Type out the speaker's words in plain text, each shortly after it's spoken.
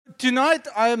tonight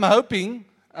I am hoping,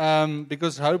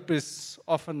 because hope is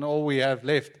often all we have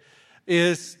left,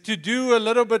 is to do a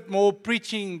little bit more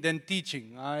preaching than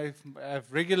teaching. I've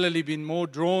regularly been more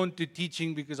drawn to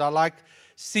teaching because I like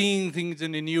seeing things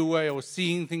in a new way or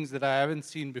seeing things that I haven't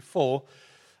seen before.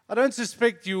 I don't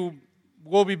suspect you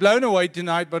will be blown away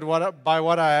tonight by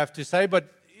what I have to say,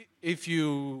 but if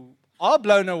you are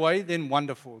blown away, then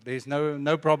wonderful. There's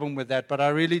no problem with that, but I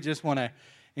really just want to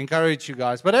encourage you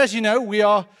guys. But as you know, we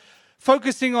are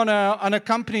focusing on a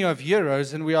company of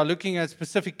heroes, and we are looking at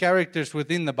specific characters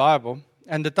within the Bible.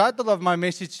 And the title of my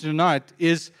message tonight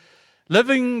is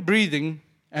Living, Breathing,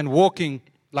 and Walking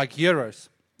Like Heroes.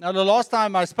 Now, the last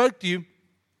time I spoke to you,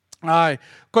 I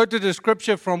quoted a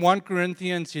scripture from 1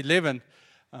 Corinthians 11,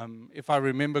 if I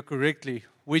remember correctly,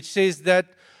 which says that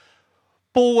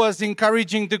Paul was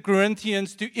encouraging the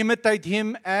Corinthians to imitate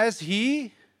him as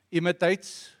he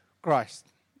imitates Christ.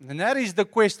 And that is the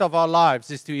quest of our lives,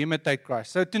 is to imitate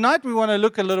Christ. So tonight we want to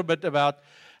look a little bit about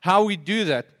how we do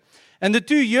that. And the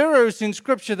two heroes in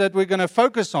Scripture that we're going to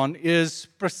focus on is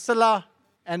Priscilla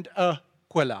and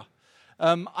Aquila.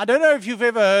 I don't know if you've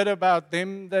ever heard about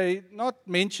them. They're not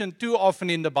mentioned too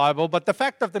often in the Bible, but the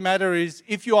fact of the matter is,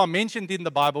 if you are mentioned in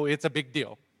the Bible, it's a big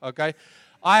deal, okay?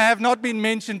 I have not been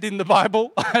mentioned in the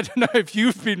Bible. I don't know if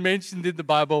you've been mentioned in the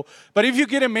Bible, but if you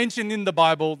get a mention in the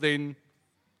Bible, then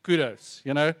kudos,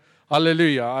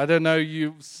 hallelujah. I don't know,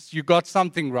 you got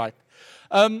something right.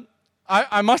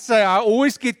 I must say, I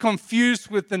always get confused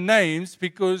with the names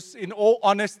because, in all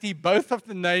honesty, both of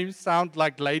the names sound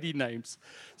like lady names.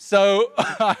 So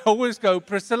I always go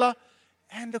Priscilla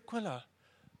and Aquila,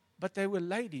 but they were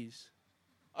ladies.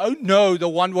 Oh no, the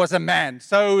one was a man.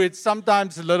 So it's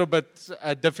sometimes a little bit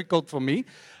difficult for me.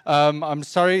 I'm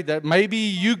sorry that maybe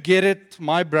you get it.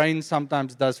 My brain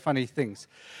sometimes does funny things.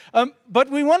 But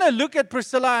we want to look at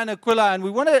Priscilla and Aquila, and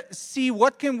we want to see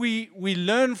what can we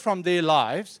learn from their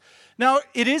lives. Now,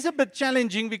 it is a bit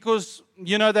challenging because,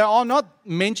 they are not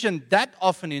mentioned that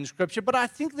often in Scripture, but I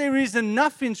think there is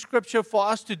enough in Scripture for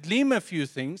us to glean a few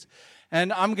things.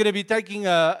 And I'm going to be taking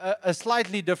a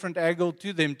slightly different angle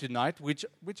to them tonight, which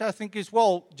I think is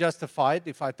well justified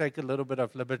if I take a little bit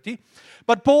of liberty.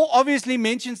 But Paul obviously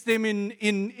mentions them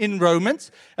in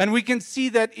Romans, and we can see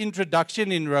that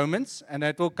introduction in Romans, and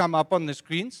that will come up on the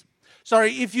screens.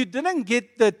 Sorry, if you didn't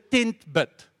get the tent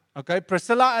bit, okay,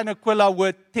 Priscilla and Aquila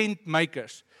were tent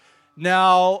makers.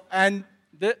 Now, and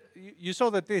you saw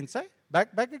the tents, eh?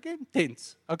 Back again?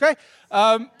 Tents. Okay?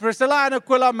 Priscilla and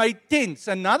Aquila made tents.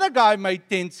 Another guy made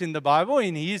tents in the Bible,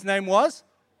 and his name was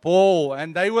Paul.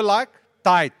 And they were like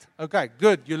tight. Okay,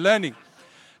 good. You're learning.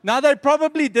 Now, they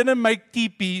probably didn't make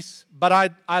teepees, but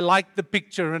I liked the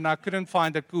picture, and I couldn't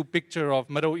find a cool picture of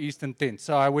Middle Eastern tents.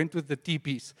 So I went with the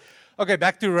teepees. Okay,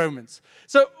 back to Romans.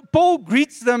 So Paul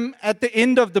greets them at the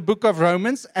end of the book of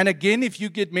Romans. And again, if you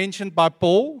get mentioned by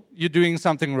Paul, you're doing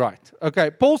something right.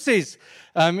 Okay, Paul says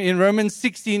in Romans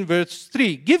 16, verse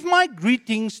 3, "Give my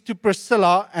greetings to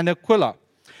Priscilla and Aquila,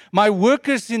 my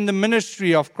workers in the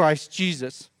ministry of Christ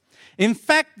Jesus. In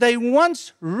fact, they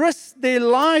once risked their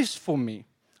lives for me.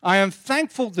 I am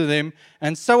thankful to them,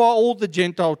 and so are all the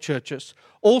Gentile churches.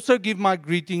 Also give my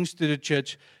greetings to the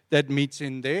church that meets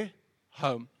in their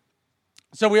home."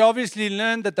 So we obviously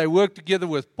learned that they worked together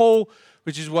with Paul,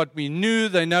 which is what we knew.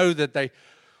 They know that they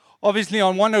obviously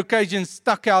on one occasion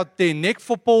stuck out their neck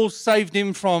for Paul, saved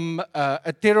him from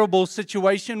a terrible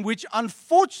situation, which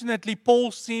unfortunately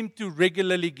Paul seemed to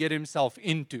regularly get himself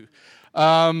into.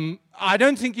 I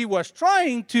don't think he was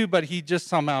trying to, but he just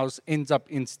somehow ends up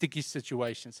in sticky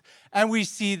situations. And we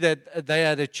see that they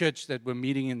had a church that were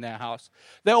meeting in their house.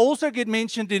 They also get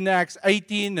mentioned in Acts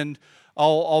 18, and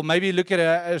I'll maybe look at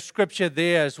a scripture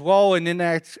there as well. And in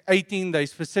Acts 18, they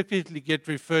specifically get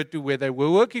referred to where they were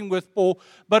working with Paul,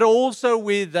 but also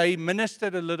where they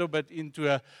ministered a little bit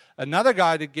into another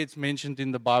guy that gets mentioned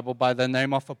in the Bible by the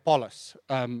name of Apollos.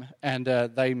 And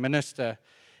they minister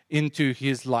into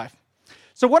his life.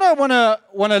 So what I want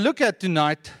to look at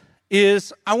tonight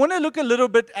is I want to look a little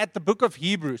bit at the book of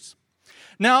Hebrews.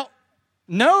 Now,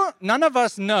 none of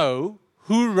us know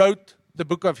who wrote the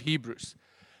book of Hebrews.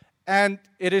 And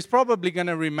it is probably going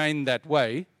to remain that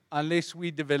way unless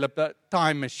we develop a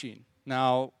time machine.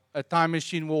 Now, a time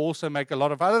machine will also make a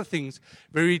lot of other things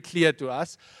very clear to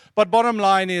us. But bottom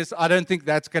line is, I don't think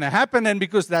that's going to happen. And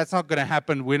because that's not going to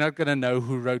happen, we're not going to know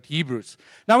who wrote Hebrews.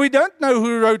 Now, we don't know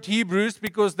who wrote Hebrews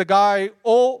because the guy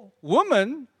or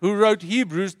woman who wrote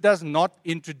Hebrews does not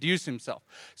introduce himself.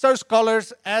 So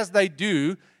scholars, as they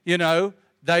do,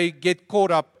 they get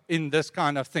caught up in this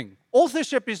kind of thing.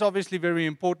 authorship is obviously very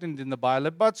important in the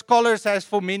Bible, but scholars has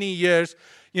for many years,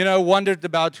 wondered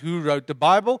about who wrote the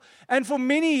Bible. And for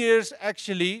many years,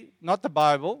 actually, not the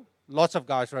Bible, lots of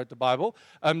guys wrote the Bible,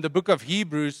 the book of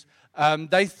Hebrews,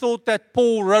 they thought that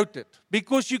Paul wrote it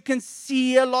because you can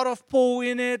see a lot of Paul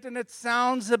in it and it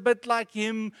sounds a bit like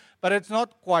him, but it's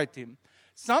not quite him.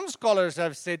 Some scholars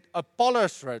have said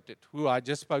Apollos wrote it, who I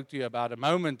just spoke to you about a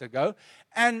moment ago.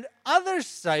 And others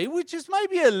say, which is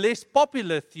maybe a less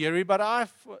popular theory, but I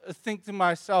think to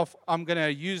myself, I'm going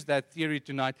to use that theory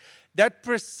tonight, that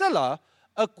Priscilla,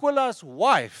 Aquila's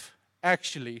wife,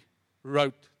 actually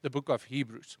wrote the book of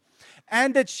Hebrews.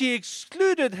 And that she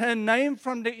excluded her name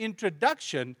from the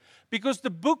introduction because the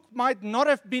book might not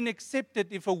have been accepted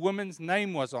if a woman's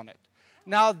name was on it.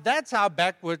 Now, that's how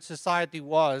backward society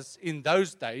was in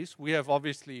those days. We have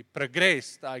obviously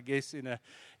progressed, I guess,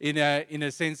 in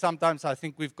a sense. Sometimes I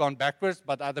think we've gone backwards,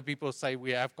 but other people say we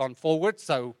have gone forward,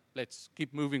 so let's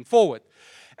keep moving forward.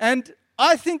 And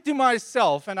I think to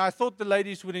myself, and I thought the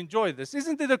ladies would enjoy this,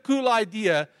 isn't it a cool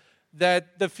idea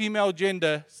that the female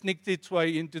gender sneaked its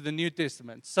way into the New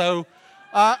Testament? So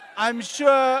I'm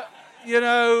sure,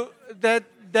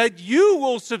 that you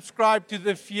will subscribe to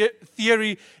the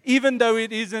theory, even though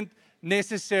it isn't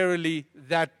necessarily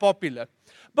that popular.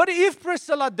 But if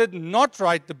Priscilla did not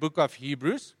write the book of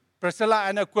Hebrews, Priscilla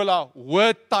and Aquila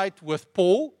were tight with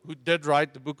Paul, who did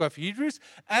write the book of Hebrews,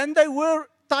 and they were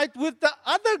tight with the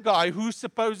other guy who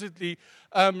supposedly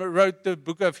wrote the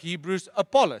book of Hebrews,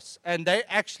 Apollos, and they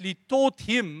actually taught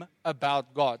him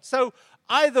about God. So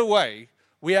either way,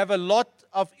 we have a lot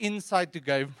of insight to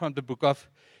gain from the book of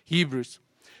Hebrews.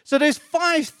 So there's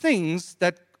 5 things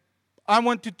that I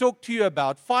want to talk to you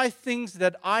about, 5 things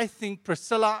that I think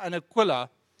Priscilla and Aquila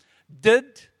did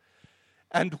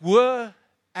and were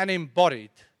and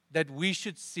embodied that we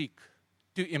should seek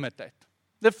to imitate.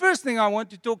 The first thing I want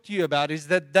to talk to you about is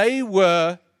that they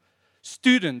were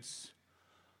students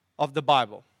of the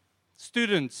Bible,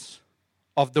 students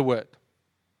of the Word.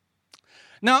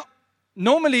 Now,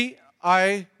 normally,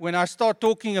 when I start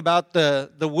talking about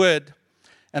the Word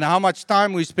and how much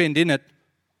time we spend in it,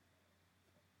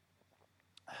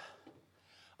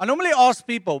 I normally ask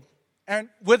people, and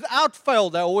without fail,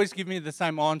 they always give me the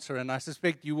same answer, and I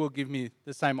suspect you will give me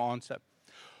the same answer.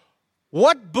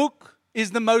 What book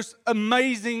is the most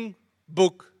amazing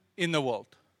book in the world?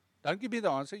 Don't give me the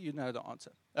answer, you know the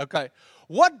answer. Okay.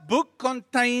 What book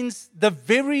contains the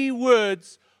very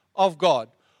words of God?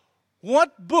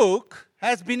 What book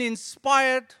has been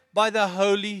inspired by the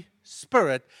Holy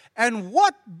Spirit? And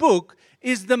what book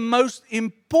is the most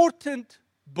important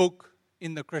book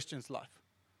in the Christian's life?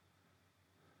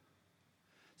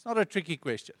 It's not a tricky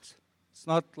question. It's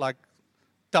not like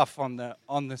tough on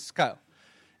the scale.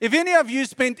 If any of you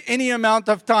spent any amount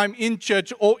of time in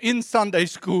church or in Sunday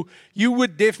school, you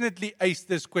would definitely ace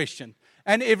this question.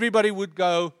 And everybody would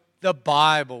go, the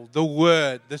Bible, the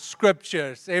Word, the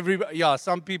Scriptures.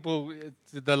 Some people,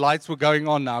 the lights were going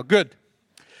on now. Good.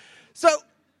 So,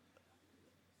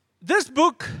 this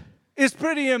book is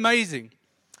pretty amazing.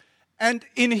 And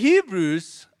in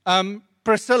Hebrews,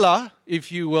 Priscilla,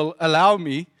 if you will allow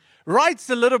me, writes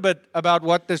a little bit about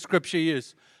what the Scripture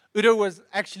is. Udo was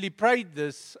actually prayed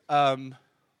this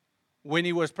when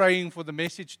he was praying for the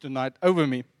message tonight over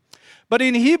me. But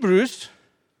in Hebrews,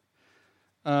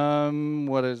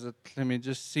 what is it? Let me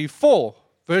just see. 4,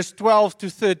 verse 12 to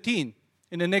 13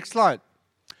 in the next slide.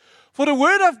 For the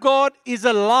word of God is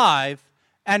alive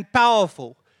and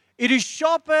powerful. It is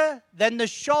sharper than the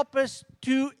sharpest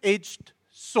two-edged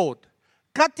sword,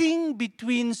 cutting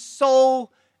between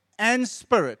soul and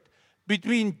spirit,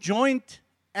 between joint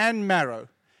and marrow.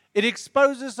 It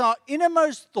exposes our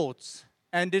innermost thoughts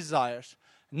and desires.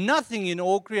 Nothing in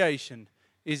all creation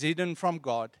is hidden from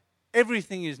God.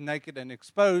 Everything is naked and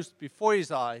exposed before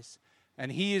His eyes, and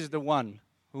He is the one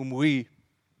whom we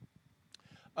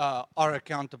are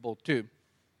accountable to.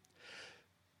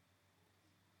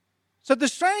 So the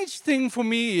strange thing for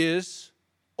me is,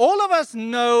 all of us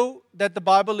know that the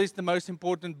Bible is the most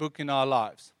important book in our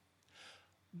lives.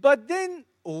 But then,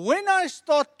 when I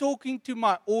start talking to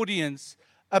my audience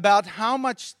about how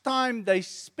much time they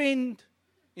spend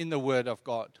in the Word of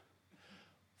God,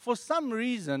 for some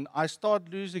reason, I start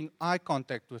losing eye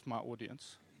contact with my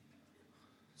audience.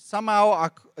 Somehow,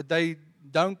 they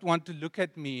don't want to look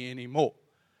at me anymore.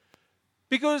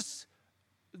 Because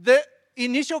the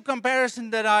initial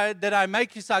comparison that I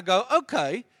make is I go,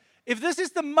 okay, if this is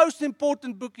the most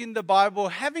important book in the Bible,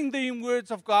 having the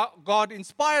words of God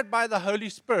inspired by the Holy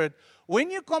Spirit, when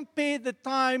you compare the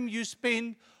time you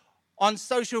spend on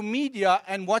social media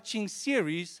and watching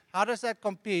series, how does that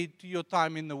compare to your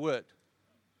time in the Word?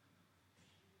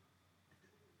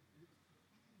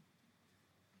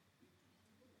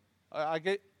 I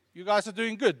get you guys are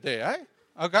doing good there,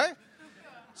 eh? Okay.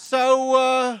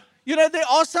 So, there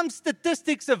are some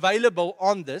statistics available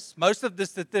on this. Most of the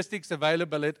statistics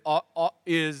available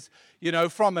is,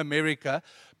 from America.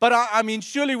 But I mean,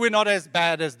 surely we're not as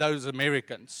bad as those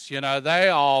Americans. They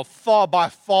are by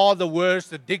far the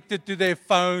worst, addicted to their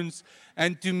phones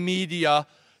and to media.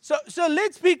 So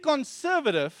let's be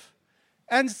conservative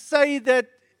and say that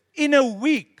in a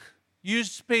week,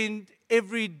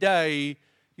 every day,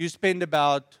 you spend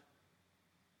about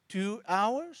 2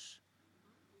 hours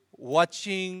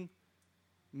watching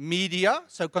media,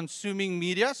 so consuming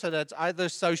media, so that's either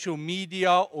social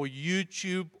media or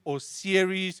YouTube or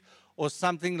series or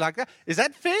something like that. Is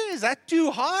that fair? Is that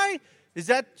too high? Is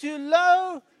that too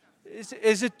low?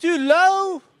 Is it too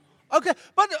low? Okay,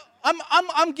 but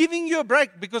I'm giving you a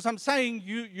break because I'm saying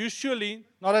you surely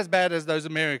not as bad as those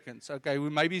Americans. Okay, we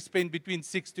maybe spend between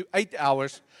 6 to 8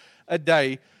 hours a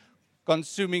day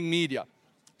consuming media.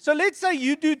 So let's say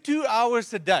you do 2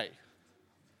 hours a day.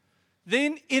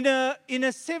 Then in a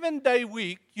 7-day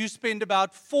week, you spend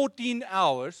about 14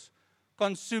 hours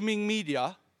consuming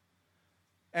media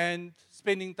and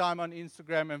spending time on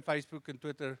Instagram and Facebook and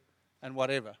Twitter and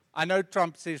whatever. I know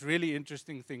Trump says really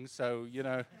interesting things, so,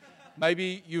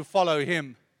 maybe you follow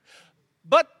him.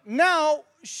 But now,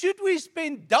 should we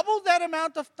spend double that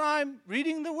amount of time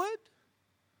reading the Word?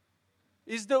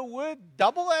 Is the Word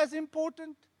double as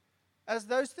important as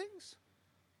those things?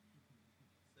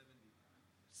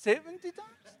 70 times?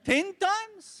 10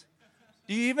 times?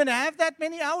 Do you even have that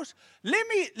many hours? Let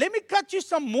me cut you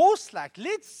some more slack.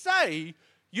 Let's say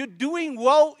you're doing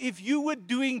well if you were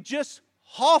doing just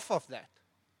half of that.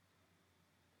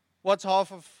 What's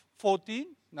half of 14?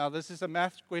 Now, this is a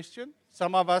math question.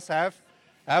 Some of us have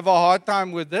a hard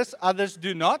time with this. Others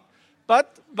do not.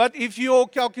 But if your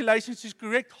calculations is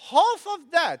correct, half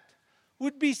of that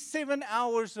would be 7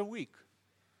 hours a week.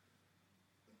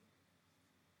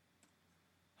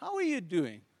 How are you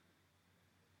doing?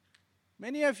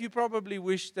 Many of you probably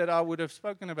wish that I would have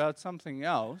spoken about something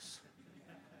else.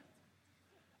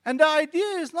 And the idea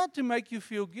is not to make you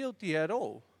feel guilty at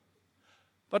all.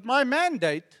 But my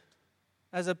mandate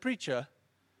as a preacher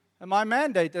and my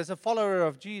mandate as a follower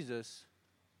of Jesus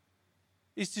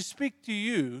is to speak to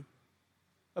you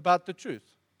about the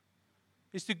truth,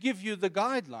 is to give you the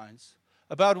guidelines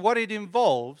about what it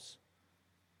involves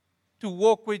to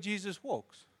walk where Jesus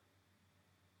walks.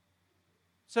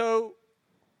 So,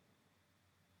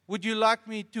 would you like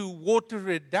me to water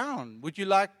it down? Would you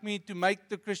like me to make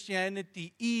the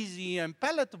Christianity easy and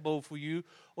palatable for you?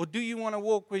 Or do you want to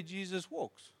walk where Jesus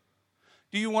walks?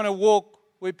 Do you want to walk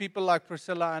where people like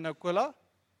Priscilla and Aquila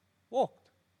walked?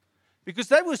 Because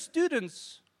they were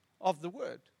students of the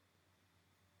Word.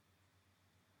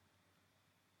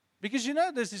 Because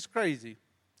this is crazy.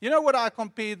 You know what I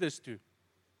compare this to? You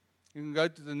can go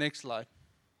to the next slide.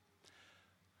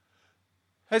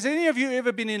 Has any of you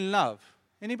ever been in love?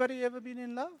 Anybody ever been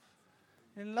in love?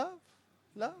 In love?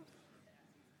 Love?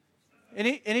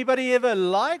 Anybody ever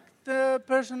liked the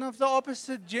person of the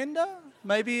opposite gender?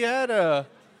 Maybe you had a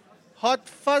hot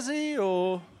fuzzy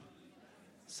or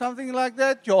something like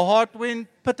that. Your heart went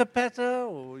pitter-patter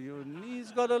or your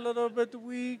knees got a little bit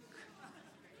weak.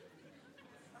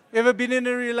 Ever been in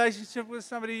a relationship with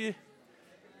somebody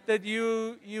that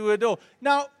you adore?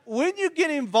 Now, when you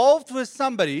get involved with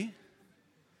somebody,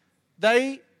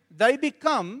 they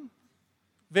become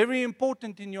very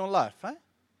important in your life. Eh?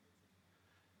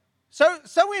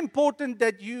 So important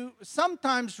that you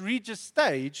sometimes reach a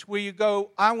stage where you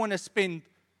go, I want to spend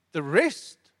the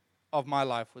rest of my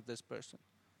life with this person.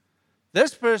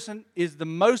 This person is the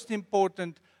most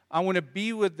important. I want to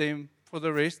be with them for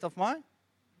the rest of my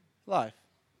life.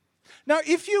 Now,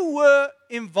 if you were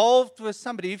involved with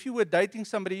somebody, if you were dating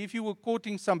somebody, if you were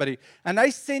courting somebody, and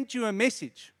they sent you a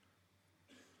message,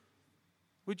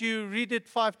 would you read it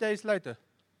 5 days later?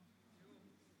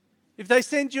 If they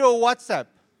sent you a WhatsApp,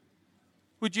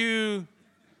 would you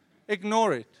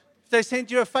ignore it? If they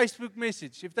sent you a Facebook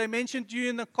message, if they mentioned you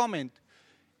in a comment,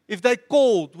 if they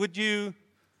called, would you,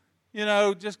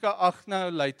 just go, no,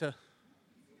 later?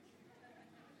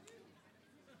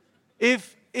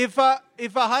 If a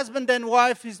husband and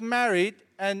wife is married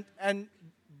and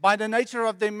by the nature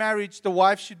of their marriage, the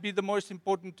wife should be the most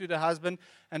important to the husband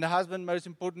and the husband most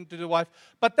important to the wife,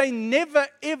 but they never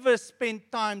ever spend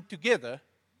time together,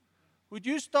 would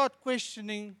you start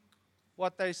questioning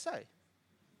what they say?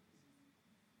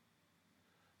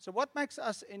 So what makes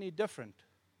us any different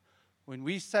when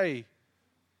we say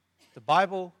the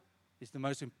Bible is the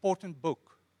most important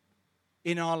book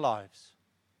in our lives,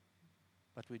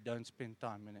 but we don't spend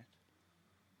time in it?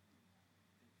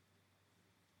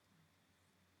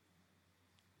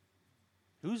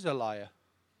 Who's a liar?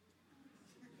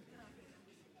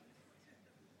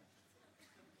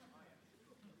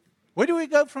 Where do we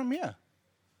go from here?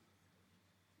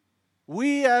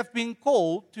 We have been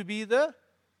called to be the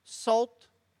salt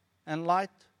and light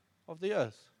of the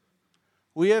earth.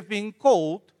 We have been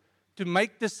called to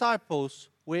make disciples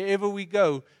wherever we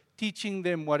go, teaching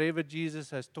them whatever Jesus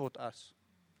has taught us.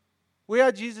 Where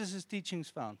are Jesus' teachings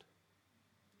found?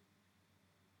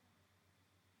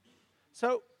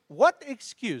 So, what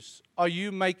excuse are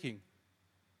you making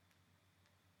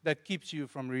that keeps you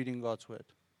from reading God's Word?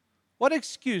 What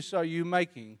excuse are you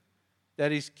making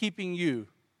that is keeping you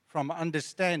from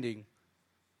understanding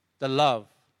the love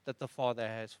that the Father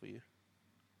has for you?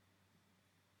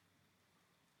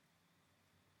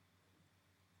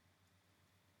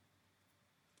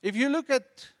 If you look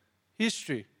at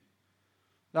history,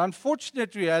 the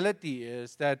unfortunate reality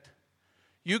is that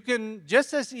you can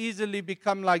just as easily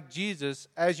become like Jesus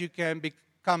as you can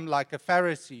become like a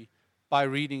Pharisee by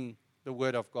reading the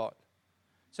Word of God.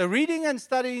 So reading and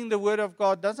studying the Word of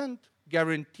God doesn't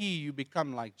guarantee you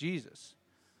become like Jesus.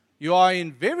 You are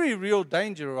in very real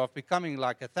danger of becoming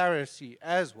like a Pharisee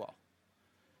as well,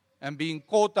 and being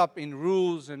caught up in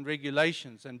rules and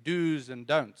regulations and do's and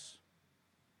don'ts.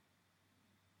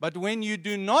 But when you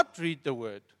do not read the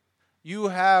Word, you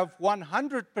have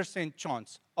 100%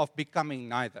 chance of becoming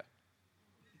neither.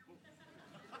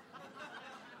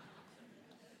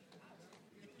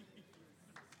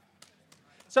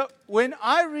 So when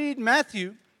I read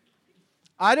Matthew,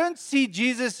 I don't see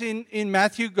Jesus in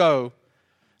Matthew go,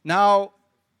 now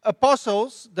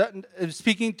apostles,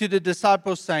 speaking to the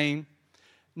disciples saying,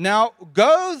 now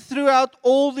go throughout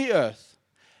all the earth,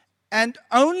 and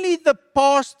only the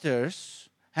pastors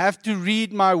have to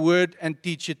read my word and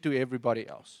teach it to everybody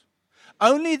else.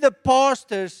 Only the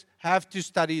pastors have to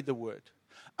study the word.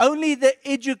 Only the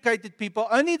educated people,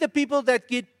 only the people that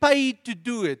get paid to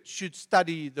do it should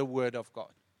study the word of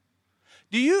God.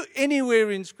 Do you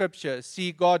anywhere in Scripture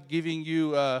see God giving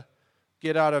you a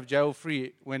get out of jail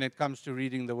free when it comes to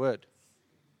reading the word?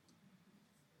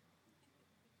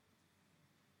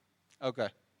 Okay.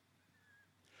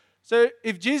 So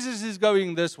if Jesus is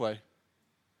going this way,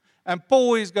 and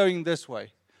Paul is going this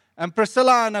way, and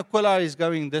Priscilla and Aquila is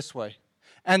going this way,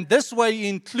 and this way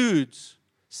includes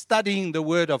studying the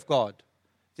Word of God,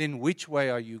 then which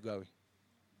way are you going?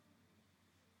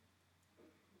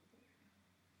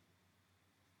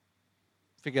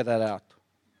 Figure that out.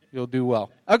 You'll do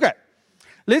well. Okay,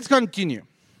 let's continue.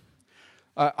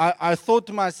 I thought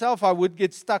to myself I would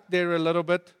get stuck there a little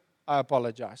bit. I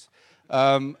apologize.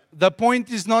 The point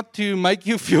is not to make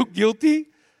you feel guilty.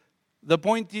 The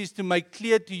point is to make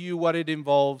clear to you what it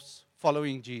involves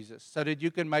following Jesus, so that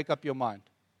you can make up your mind.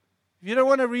 If you don't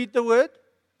want to read the Word,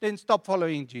 then stop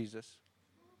following Jesus.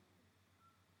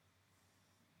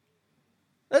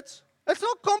 It's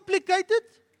not complicated.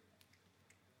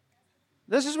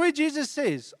 This is where Jesus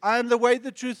says, I am the way,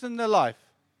 the truth, and the life.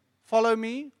 Follow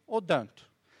me or don't.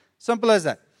 Simple as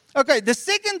that. Okay, the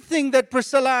second thing that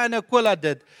Priscilla and Aquila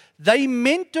did, they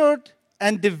mentored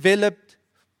and developed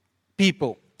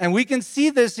people. And we can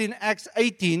see this in Acts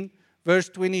 18, verse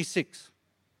 26.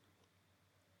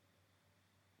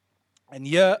 And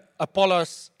here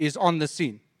Apollos is on the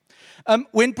scene.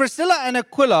 When Priscilla and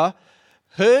Aquila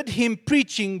heard him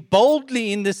preaching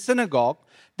boldly in the synagogue,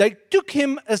 they took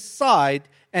him aside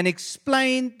and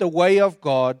explained the way of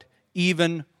God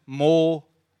even more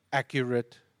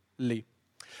accurately.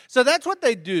 So that's what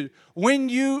they do. When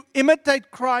you imitate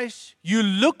Christ, you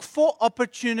look for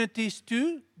opportunities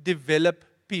to develop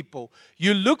people.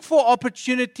 You look for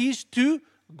opportunities to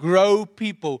grow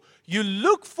people. You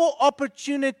look for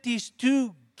opportunities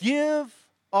to give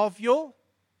of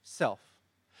yourself.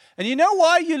 And you know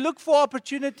why you look for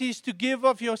opportunities to give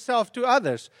of yourself to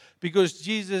others? Because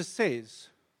Jesus says,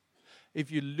 if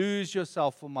you lose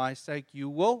yourself for my sake, you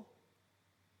will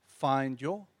find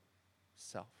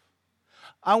yourself.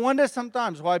 I wonder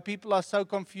sometimes why people are so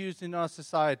confused in our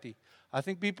society. I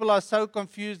think people are so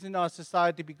confused in our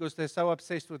society because they're so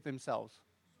obsessed with themselves.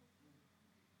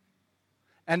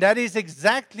 And that is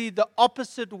exactly the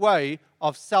opposite way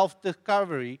of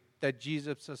self-discovery that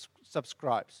Jesus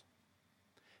subscribes.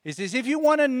 He says, if you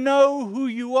want to know who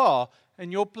you are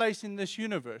and your place in this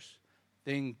universe,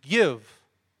 then give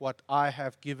what I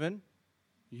have given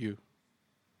you.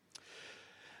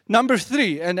 Number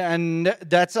 3, and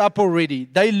that's up already.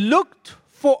 They looked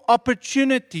for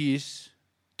opportunities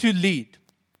to lead.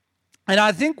 And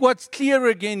I think what's clear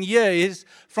again here is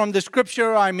from the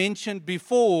scripture I mentioned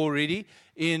before already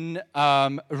in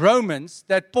Romans,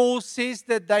 that Paul says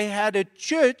that they had a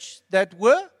church that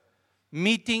were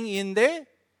meeting in their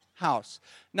house.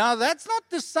 Now, that's not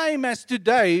the same as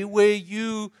today where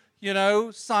you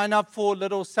sign up for a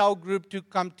little cell group to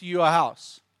come to your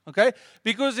house. Okay?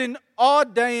 Because in our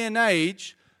day and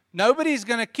age, nobody's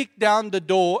going to kick down the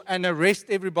door and arrest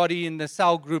everybody in the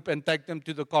cell group and take them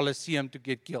to the Colosseum to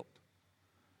get killed.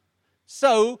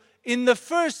 So, in the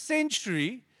first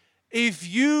century, if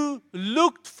you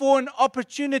looked for an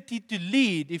opportunity to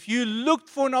lead, if you looked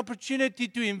for an opportunity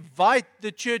to invite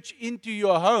the church into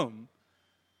your home,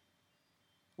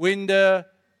 when the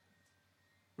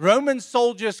Roman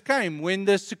soldiers came, when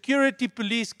the security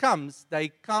police comes, they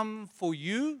come for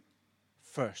you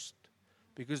first.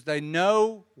 Because they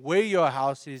know where your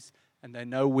house is and they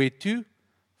know where to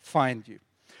find you.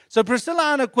 So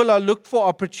Priscilla and Aquila looked for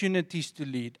opportunities to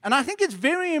lead. And I think it's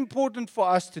very important for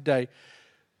us today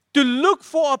to look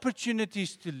for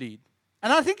opportunities to lead.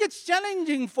 And I think it's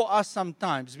challenging for us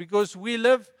sometimes because we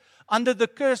live under the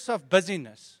curse of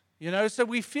busyness. So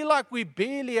we feel like we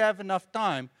barely have enough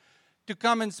time to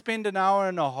come and spend an hour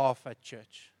and a half at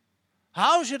church.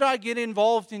 How should I get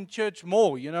involved in church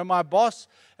more? My boss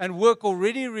and work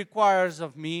already requires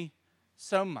of me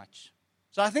so much.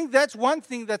 So I think that's one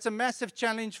thing that's a massive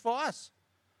challenge for us.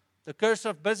 The curse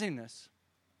of busyness.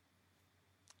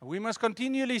 We must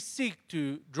continually seek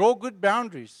to draw good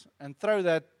boundaries and throw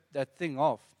that thing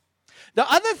off. The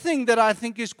other thing that I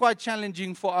think is quite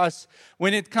challenging for us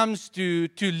when it comes to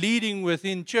leading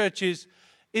within churches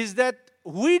is that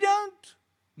we don't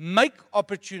make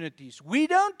opportunities. We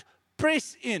don't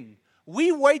press in.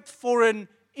 We wait for an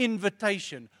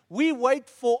invitation. We wait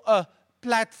for a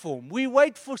platform. We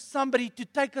wait for somebody to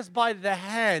take us by the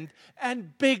hand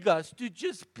and beg us to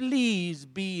just please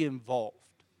be involved.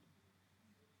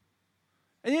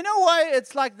 And you know why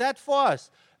it's like that for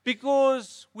us?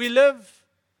 Because we live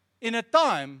in a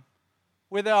time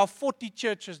where there are 40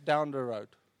 churches down the road.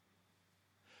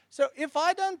 So if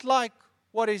I don't like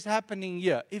what is happening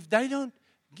here, if they don't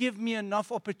give me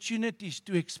enough opportunities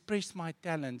to express my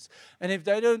talents, and if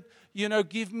they don't,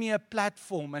 give me a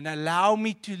platform and allow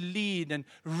me to lead and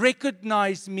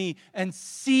recognize me and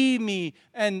see me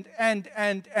and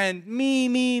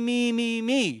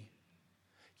me.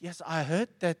 Yes, I heard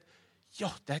that.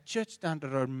 That church down the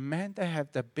road, man, they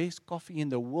have the best coffee in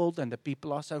the world, and the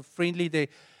people are so friendly there.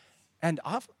 And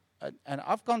I've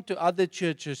gone to other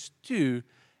churches too.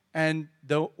 And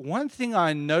the one thing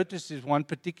I noticed is one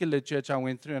particular church I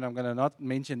went through, and I'm going to not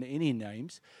mention any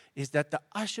names, is that the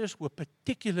ushers were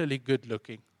particularly good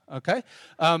looking. Okay,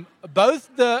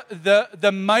 both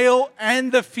the male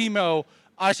and the female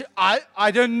usher.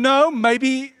 I don't know.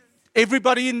 Maybe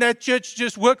everybody in that church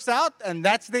just works out, and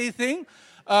that's their thing.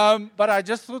 But I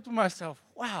just thought to myself,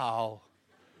 wow,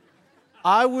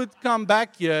 I would come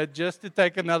back here just to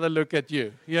take another look at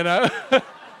you,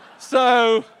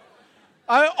 So,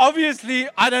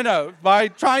 I don't know, by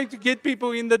trying to get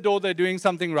people in the door, they're doing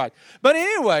something right. But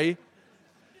anyway,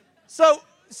 so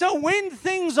when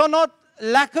things are not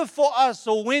lacquer for us,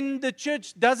 or when the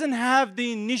church doesn't have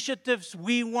the initiatives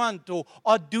we want, or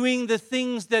are doing the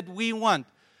things that we want,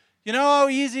 you know how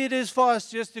easy it is for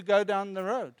us just to go down the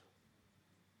road.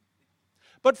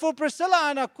 But for Priscilla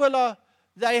and Aquila,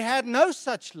 they had no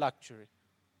such luxury.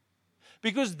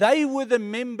 Because they were the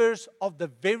members of the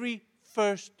very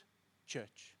first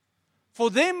church.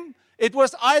 For them, it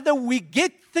was either we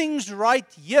get things right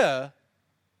here,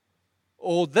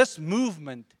 or this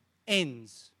movement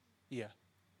ends here.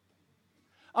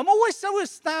 I'm always so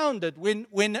astounded when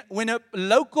a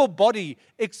local body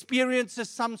experiences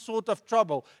some sort of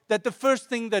trouble, that the first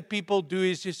thing that people do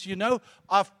is just,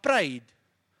 I've prayed.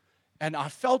 And I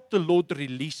felt the Lord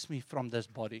release me from this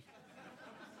body.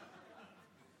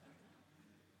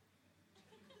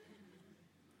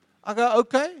 I go,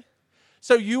 okay.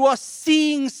 So you are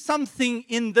seeing something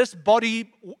in this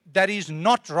body that is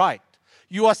not right.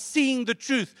 You are seeing the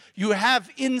truth. You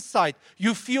have insight.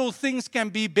 You feel things can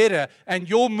be better. And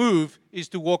your move is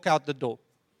to walk out the door.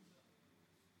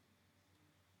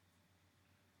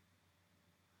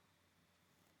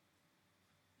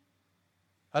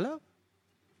 Hello?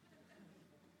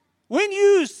 When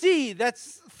you see that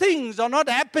things are not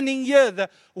happening here the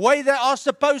way they are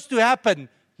supposed to happen,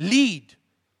 lead.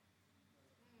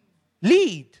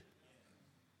 Lead.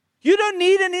 You don't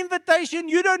need an invitation.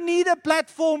 You don't need a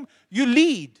platform. You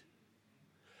lead.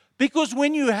 Because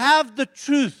when you have the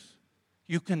truth,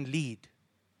 you can lead.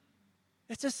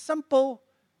 It's as simple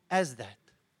as that.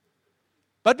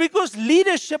 But because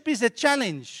leadership is a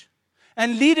challenge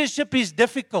and leadership is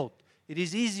difficult, it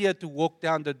is easier to walk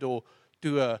down the door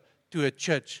to a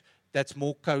church that's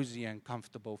more cozy and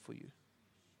comfortable for you.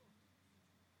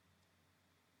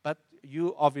 But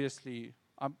you obviously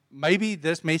maybe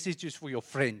this message is for your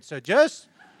friend. So just,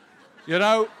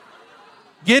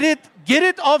 get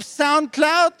it off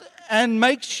SoundCloud and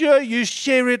make sure you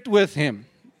share it with him.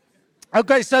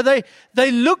 Okay, so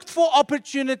they looked for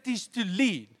opportunities to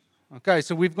lead. Okay,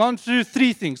 so we've gone through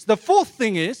 3 things. The 4th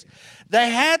thing is they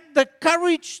had the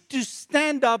courage to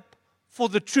stand up for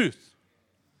the truth.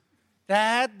 They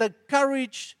had the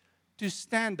courage to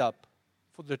stand up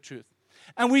for the truth.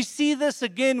 And we see this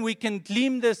again, we can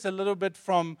glean this a little bit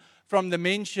from the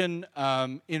mention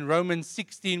in Romans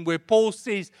 16, where Paul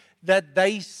says that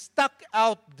they stuck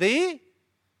out their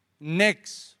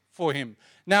necks for him.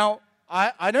 Now,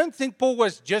 I don't think Paul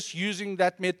was just using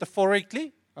that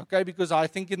metaphorically. Okay, because I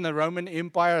think in the Roman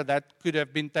Empire that could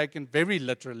have been taken very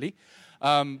literally,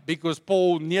 because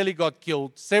Paul nearly got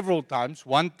killed several times.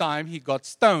 One time he got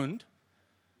stoned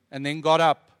and then got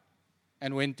up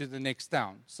and went to the next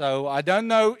town. So I don't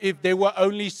know if there were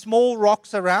only small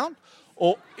rocks around,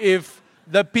 or if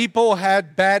the people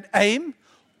had bad aim,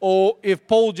 or if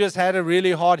Paul just had a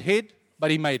really hard head,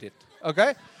 but he made it.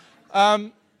 Okay,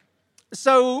 and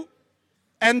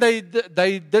they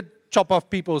did chop off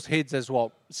people's heads as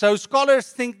well. So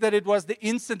scholars think that it was the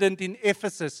incident in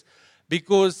Ephesus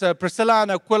because Priscilla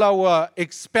and Aquila were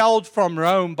expelled from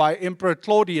Rome by Emperor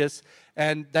Claudius,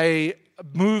 and they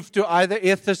moved to either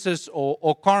Ephesus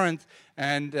or Corinth,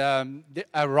 and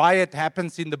a riot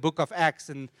happens in the book of Acts,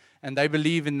 and they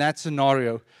believe in that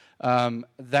scenario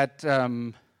that's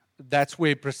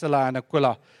where Priscilla and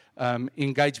Aquila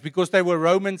engaged, because they were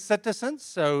Roman citizens,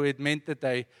 so it meant that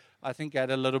they, I think,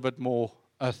 had a little bit more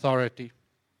authority.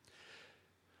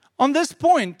 On this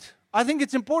point, I think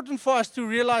it's important for us to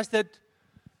realize that,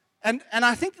 and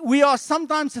I think we are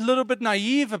sometimes a little bit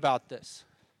naive about this,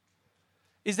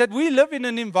 is that we live in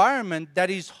an environment that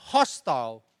is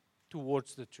hostile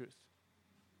towards the truth.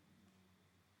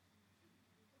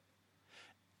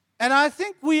 And I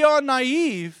think we are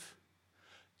naive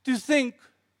to think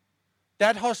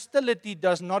that hostility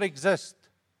does not exist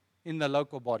in the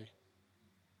local body.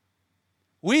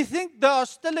 We think the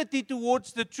hostility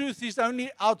towards the truth is only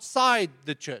outside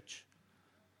the church.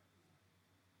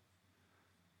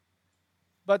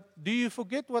 But do you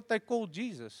forget what they called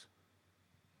Jesus?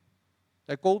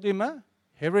 They called him a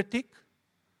heretic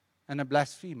and a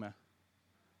blasphemer.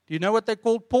 Do you know what they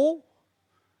called Paul?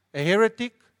 A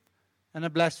heretic and a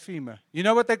blasphemer. You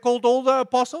know what they called all the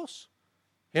apostles?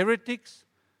 Heretics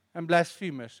and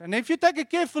blasphemers. And if you take a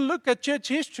careful look at church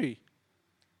history,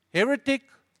 heretic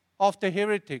after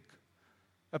heretic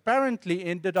apparently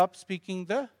ended up speaking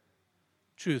the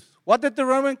truth. What did the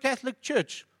Roman Catholic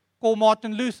Church call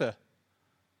Martin Luther?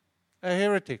 A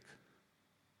heretic.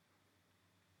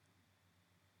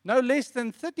 No less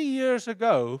than 30 years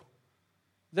ago,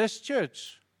 this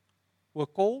church were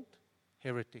called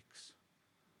heretics.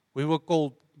 We were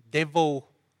called devil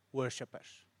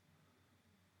worshippers,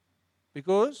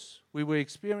 because we were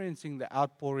experiencing the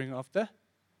outpouring of the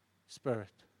Spirit.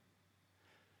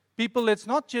 People, it's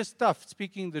not just tough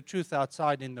speaking the truth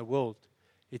outside in the world.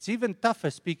 It's even tougher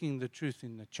speaking the truth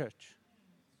in the church.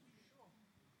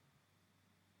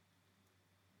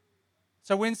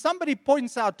 So when somebody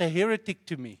points out a heretic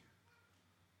to me,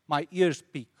 my ears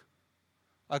peak.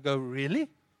 I go, really?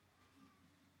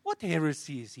 What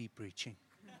heresy is he preaching?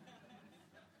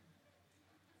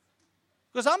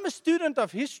 Because I'm a student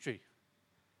of history.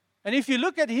 And if you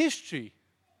look at history,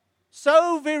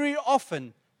 so very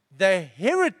often the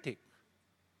heretic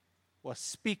was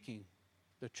speaking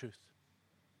the truth.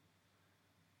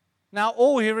 Now,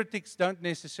 all heretics don't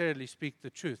necessarily speak the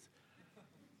truth.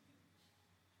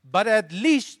 But at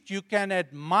least you can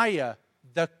admire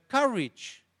the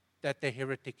courage that the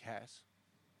heretic has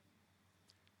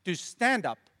to stand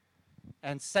up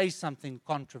and say something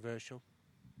controversial.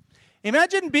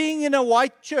 Imagine being in a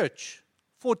white church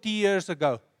 40 years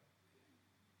ago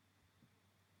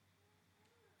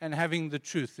and having the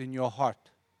truth in your heart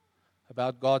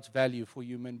about God's value for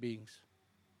human beings.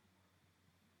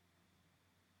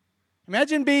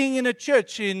 Imagine being in a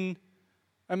church in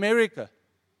America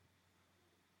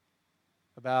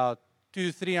about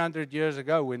 200-300 years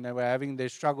ago when they were having their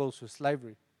struggles with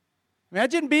slavery.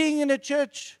 Imagine being in a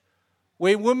church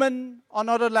where women are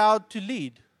not allowed to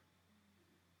lead.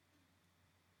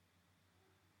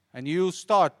 And you'll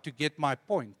start to get my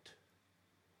point,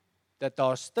 that the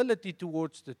hostility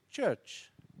towards the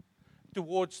church,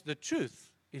 towards the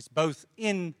truth, is both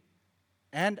in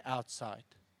and outside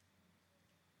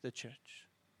the church.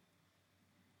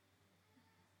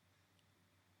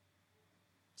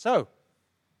 So,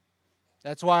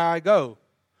 that's why I go.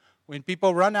 When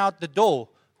people run out the door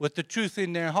with the truth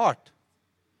in their heart,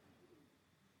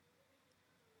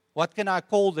 what can I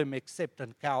call them except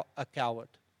a coward?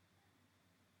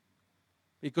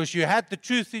 Because you had the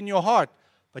truth in your heart,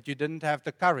 but you didn't have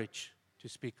the courage to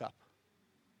speak up.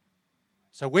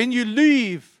 So when you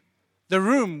leave the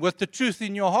room with the truth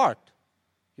in your heart,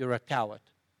 you're a coward.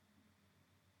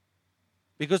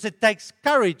 Because it takes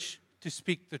courage to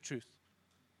speak the truth.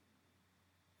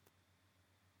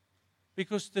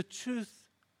 Because the truth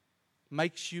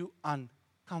makes you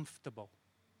uncomfortable.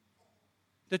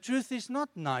 The truth is not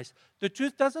nice. The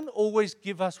truth doesn't always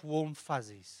give us warm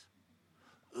fuzzies.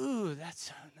 Ooh, that's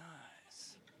so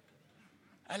nice.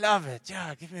 I love it.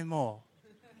 Yeah, give me more.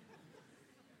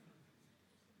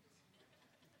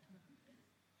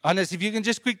 Honest, if you can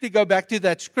just quickly go back to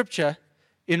that scripture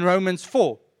in Romans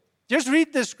 4. Just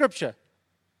read the scripture.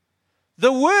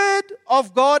 The word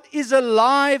of God is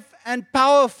alive and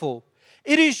powerful.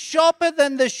 It is sharper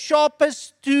than the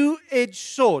sharpest two-edged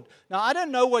sword. Now, I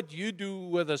don't know what you do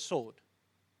with a sword.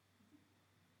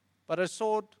 But a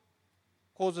sword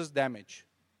causes damage.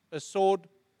 A sword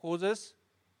causes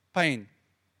pain.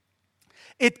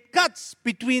 It cuts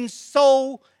between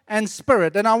soul and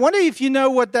spirit. And I wonder if you know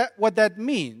what that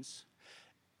means.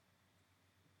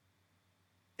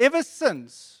 Ever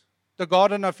since the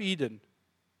Garden of Eden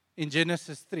in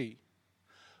Genesis 3,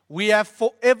 we have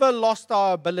forever lost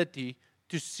our ability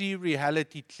to see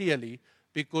reality clearly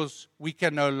because we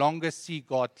can no longer see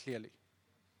God clearly.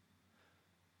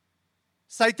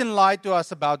 Satan lied to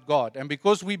us about God, and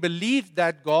because we believe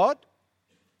that God,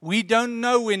 we don't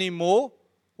know anymore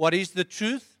what is the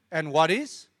truth and what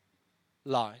is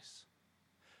lies.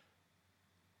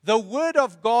 The Word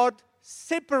of God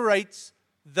separates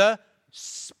the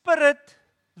spirit,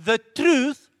 the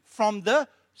truth, from the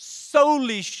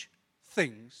soulish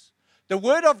things. The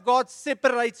Word of God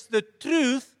separates the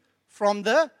truth from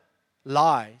the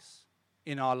lies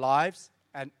in our lives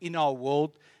and in our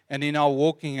world and in our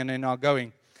walking and in our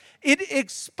going. It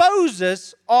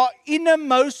exposes our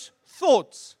innermost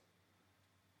thoughts.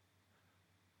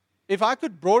 If I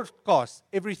could broadcast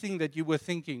everything that you were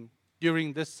thinking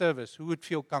during this service, who would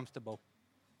feel comfortable?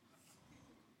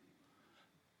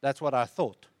 That's what I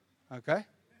thought. Okay?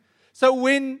 So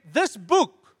when this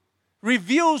book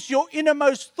reveals your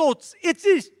innermost thoughts, it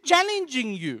is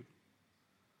challenging you.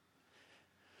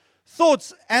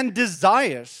 Thoughts and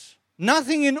desires.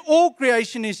 Nothing in all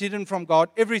creation is hidden from God.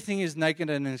 Everything is naked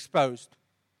and exposed.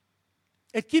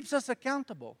 It keeps us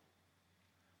accountable.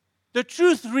 The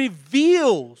truth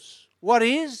reveals what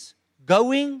is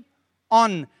going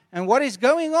on. And what is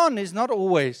going on is not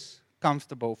always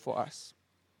comfortable for us.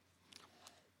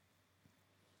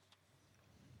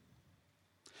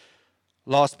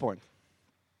 Last point.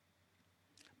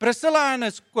 Priscilla and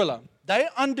Aquila, they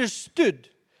understood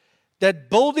that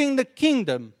building the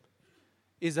kingdom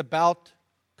is about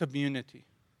community.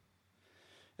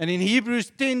 And in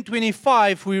Hebrews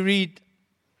 10:25 we read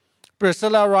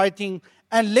Priscilla writing,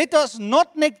 "And let us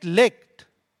not neglect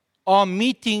our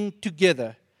meeting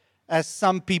together, as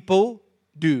some people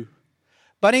do,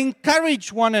 but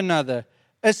encourage one another,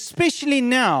 especially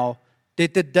now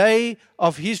that the day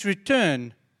of his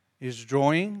return is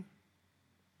drawing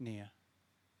near."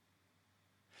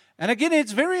 And again,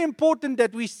 it's very important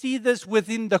that we see this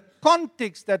within the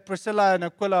context that Priscilla and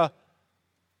Aquila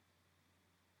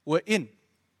were in.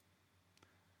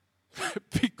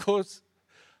 Because,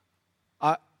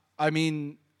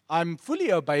 I'm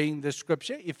fully obeying the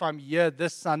scripture. If I'm here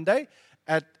this Sunday,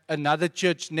 at another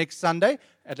church next Sunday,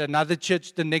 at another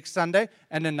church the next Sunday,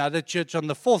 and another church on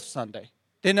the fourth Sunday,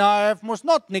 then I have most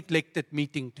not neglected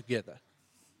meeting together.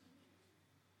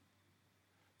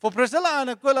 For Priscilla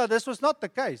and Aquila, this was not the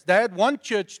case. They had one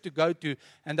church to go to,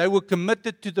 and they were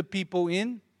committed to the people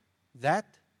in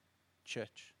that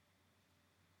church.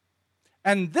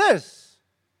 And this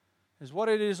is what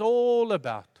it is all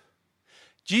about.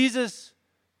 Jesus,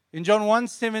 in John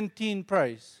 1:17,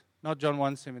 prays. Not John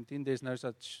 1:17, there's no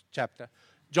such chapter.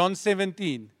 John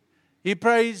 17, he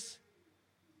prays,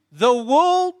 "The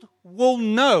world will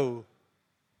know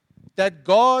that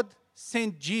God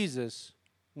sent Jesus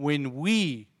when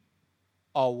we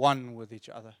are one with each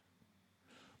other.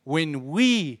 When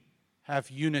we have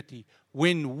unity.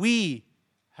 When we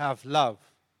have love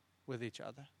with each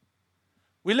other."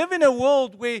 We live in a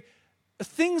world where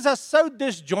things are so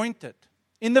disjointed.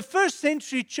 In the first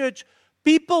century church,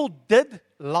 people did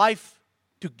life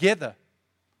together.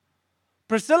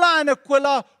 Priscilla and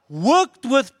Aquila worked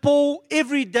with Paul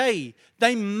every day.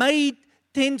 They made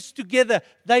tents together.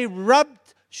 They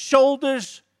rubbed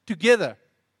shoulders together.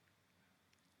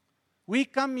 We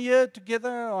come here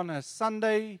together on a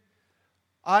Sunday.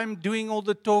 I'm doing all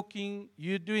the talking.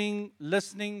 You're doing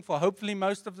listening for hopefully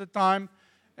most of the time.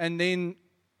 And then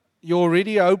you're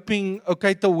already hoping,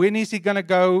 okay, till when is he going to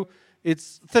go?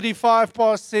 It's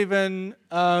 7:35.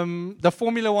 The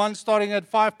Formula One starting at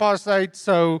 8:05,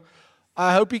 so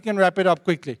I hope he can wrap it up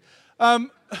quickly. I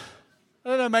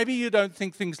don't know, maybe you don't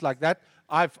think things like that.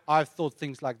 I've thought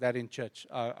things like that in church.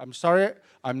 I'm sorry,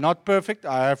 I'm not perfect.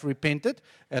 I have repented,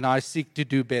 and I seek to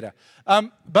do better.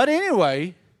 But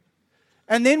anyway,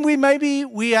 and then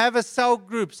we have a cell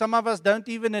group. Some of us don't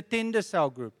even attend a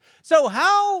cell group. So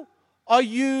how are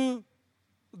you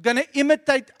going to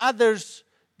imitate others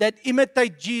that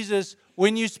imitate Jesus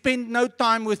when you spend no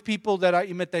time with people that are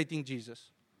imitating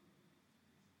Jesus?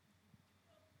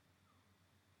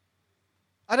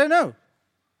 I don't know.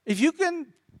 If you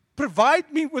can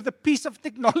provide me with a piece of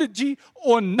technology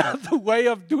or another way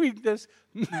of doing this,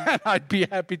 man, I'd be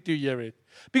happy to hear it.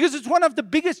 Because it's one of the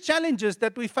biggest challenges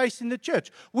that we face in the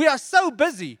church. We are so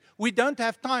busy, we don't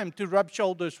have time to rub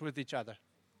shoulders with each other.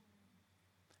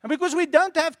 And because we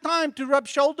don't have time to rub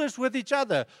shoulders with each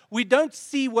other, we don't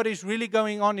see what is really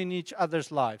going on in each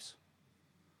other's lives.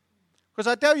 Because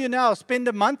I tell you now, spend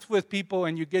a month with people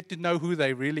and you get to know who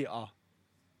they really are.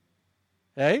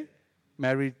 Hey,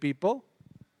 married people?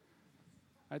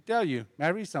 I tell you,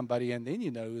 marry somebody and then you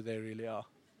know who they really are.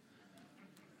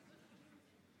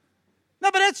 No,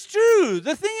 but that's true.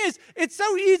 The thing is, it's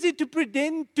so easy to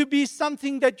pretend to be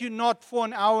something that you're not for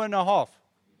an hour and a half.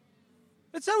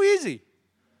 It's so easy.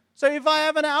 So if I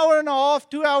have an hour and a half,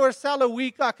 2 hour cell a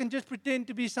week, I can just pretend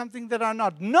to be something that I'm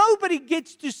not. Nobody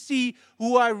gets to see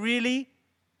who I really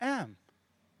am.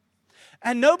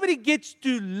 And nobody gets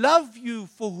to love you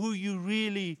for who you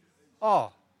really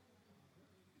are.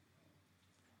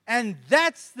 And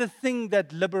that's the thing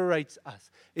that liberates us,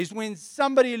 is when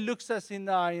somebody looks us in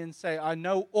the eye and say, I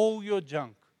know all your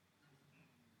junk,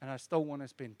 and I still want to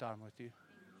spend time with you.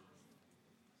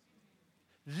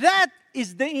 That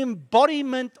is the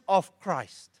embodiment of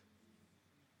Christ.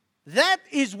 That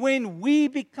is when we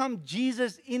become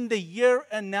Jesus in the here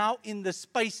and now, in the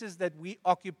spaces that we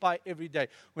occupy every day.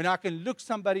 When I can look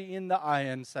somebody in the eye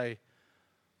and say,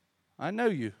 I know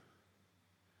you,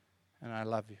 and I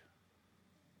love you.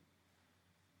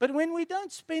 But when we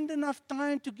don't spend enough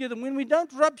time together, when we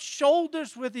don't rub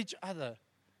shoulders with each other,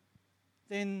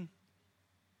 then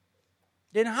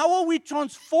how are we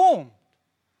transformed?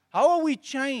 How are we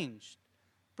changed?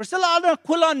 Priscilla and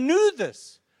Aquila knew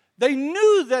this. They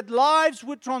knew that lives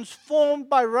were transformed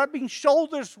by rubbing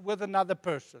shoulders with another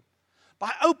person,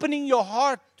 by opening your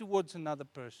heart towards another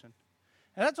person.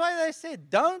 And that's why they said,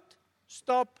 don't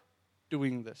stop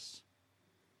doing this.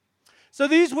 So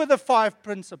these were the 5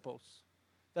 principles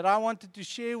that I wanted to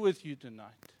share with you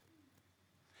tonight.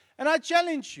 And I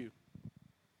challenge you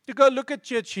to go look at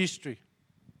church history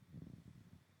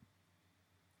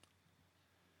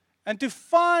and to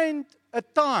find a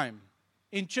time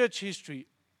in church history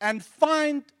and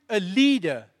find a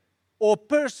leader or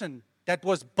person that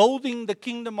was building the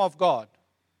kingdom of God,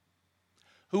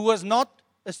 who was not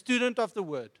a student of the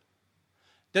word,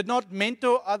 did not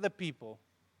mentor other people,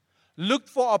 looked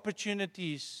for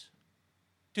opportunities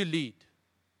to lead,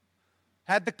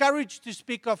 had the courage to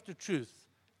speak of the truth,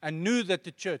 and knew that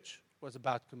the church was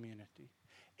about community.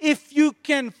 If you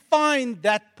can find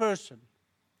that person,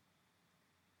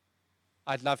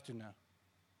 I'd love to know,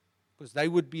 because they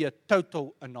would be a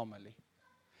total anomaly.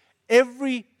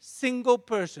 Every single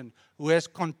person who has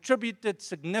contributed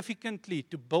significantly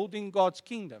to building God's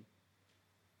kingdom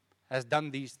has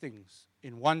done these things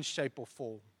in one shape or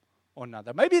form or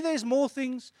another. Maybe there's more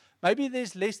things, maybe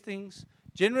there's less things.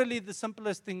 Generally, the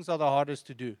simplest things are the hardest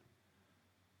to do.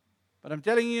 But I'm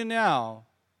telling you now,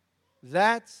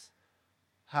 that's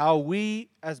how we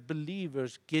as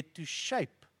believers get to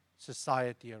shape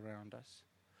society around us.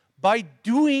 By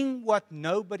doing what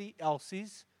nobody else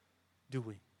is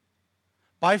doing.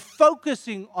 By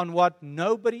focusing on what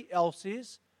nobody else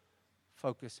is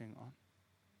focusing on.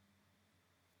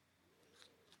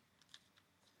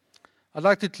 I'd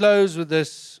like to close with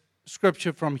this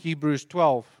scripture from Hebrews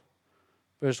 12,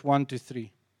 verse 1 to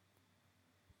 3.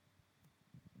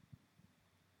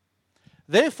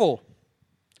 Therefore,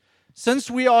 since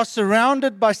we are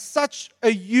surrounded by such a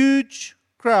huge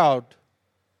crowd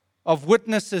of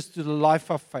witnesses to the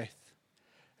life of faith,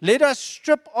 let us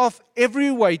strip off every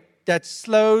weight that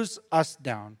slows us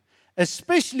down,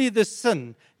 especially the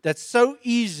sin that so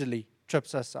easily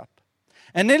trips us up.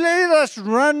 And then let us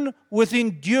run with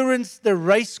endurance the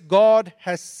race God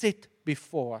has set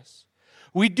before us.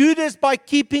 We do this by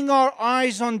keeping our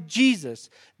eyes on Jesus,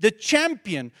 the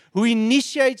champion who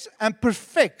initiates and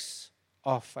perfects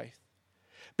our faith.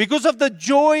 Because of the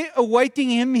joy awaiting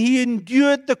him, he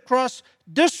endured the cross,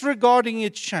 disregarding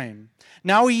its shame.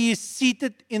 Now he is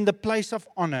seated in the place of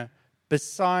honor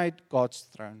beside God's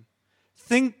throne.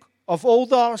 Think of all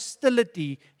the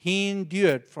hostility he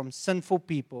endured from sinful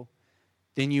people.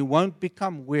 Then you won't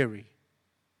become weary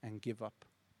and give up.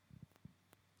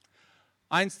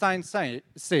 Einstein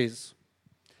says,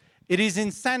 it is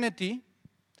insanity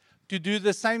to do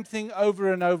the same thing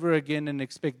over and over again and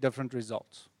expect different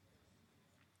results.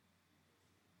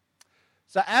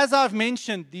 So as I've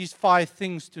mentioned these 5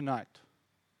 things tonight,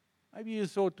 maybe you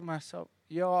thought to myself,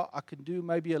 yeah, I can do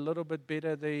maybe a little bit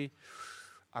better there.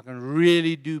 I can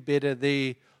really do better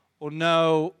there. Or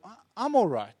no, I'm all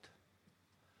right.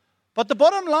 But the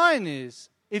bottom line is,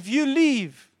 if you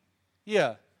leave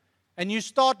here and you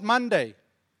start Monday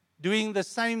doing the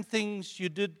same things you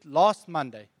did last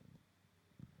Monday,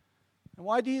 and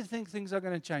why do you think things are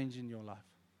going to change in your life?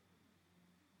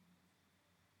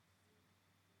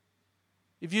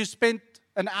 If you spent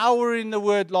an hour in the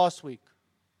Word last week,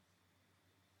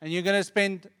 and you're going to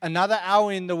spend another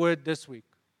hour in the Word this week,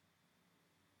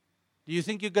 do you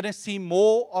think you're going to see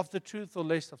more of the truth or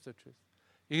less of the truth?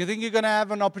 Do you think you're going to have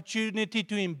an opportunity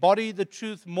to embody the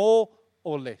truth more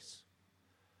or less?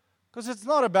 Because it's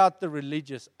not about the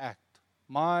religious act.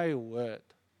 My word.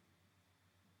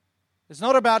 It's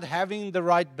not about having the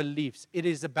right beliefs. It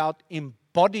is about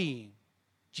embodying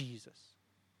Jesus.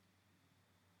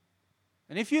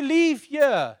 And if you leave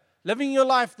here living your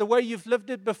life the way you've lived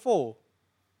it before,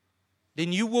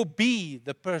 then you will be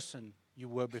the person you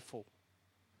were before.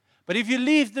 But if you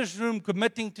leave this room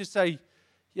committing to say,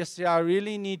 yes, I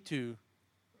really need to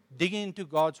dig into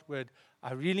God's Word.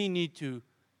 I really need to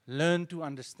learn to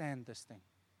understand this thing.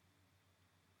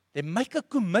 Then make a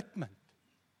commitment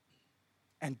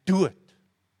and do it.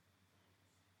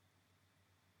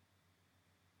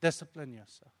 Discipline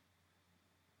yourself.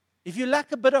 If you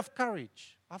lack a bit of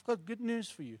courage, I've got good news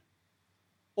for you.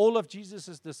 All of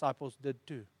Jesus' disciples did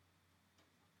too.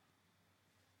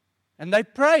 And they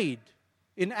prayed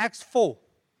in Acts 4.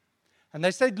 And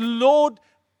they said, Lord,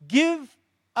 give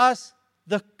us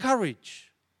the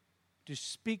courage to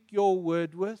speak your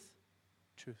word with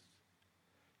truth.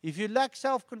 If you lack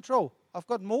self-control, I've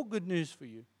got more good news for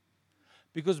you.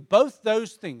 Because both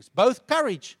those things, both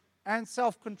courage and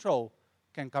self-control,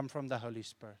 can come from the Holy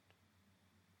Spirit.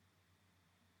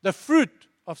 The fruit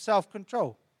of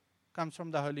self-control comes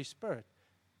from the Holy Spirit,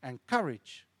 and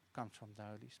courage comes from the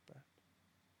Holy Spirit.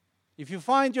 If you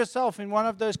find yourself in one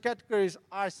of those categories,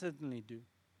 I certainly do.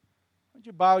 Why don't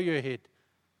you bow your head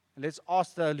and let's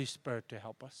ask the Holy Spirit to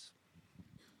help us.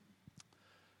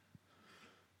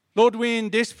 Lord, we're in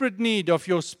desperate need of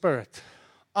your Spirit.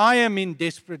 I am in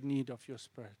desperate need of your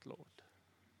Spirit, Lord.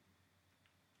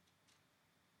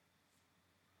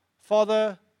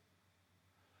 Father,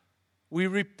 we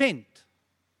repent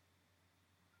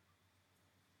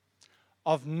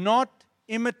of not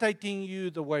imitating you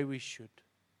the way we should.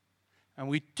 And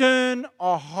we turn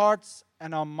our hearts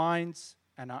and our minds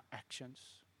and our actions.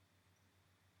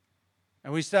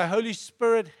 And we say, Holy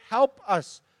Spirit, help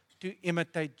us to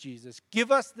imitate Jesus.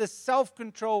 Give us the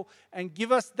self-control and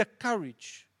give us the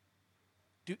courage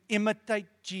to imitate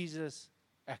Jesus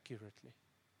accurately.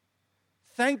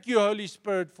 Thank you, Holy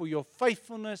Spirit, for your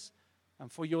faithfulness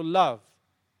and for your love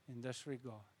in this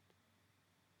regard.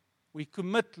 We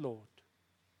commit, Lord,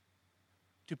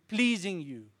 to pleasing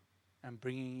you and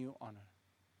bringing you honor.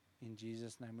 In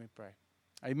Jesus' name we pray.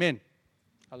 Amen.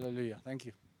 Hallelujah. Thank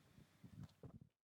you.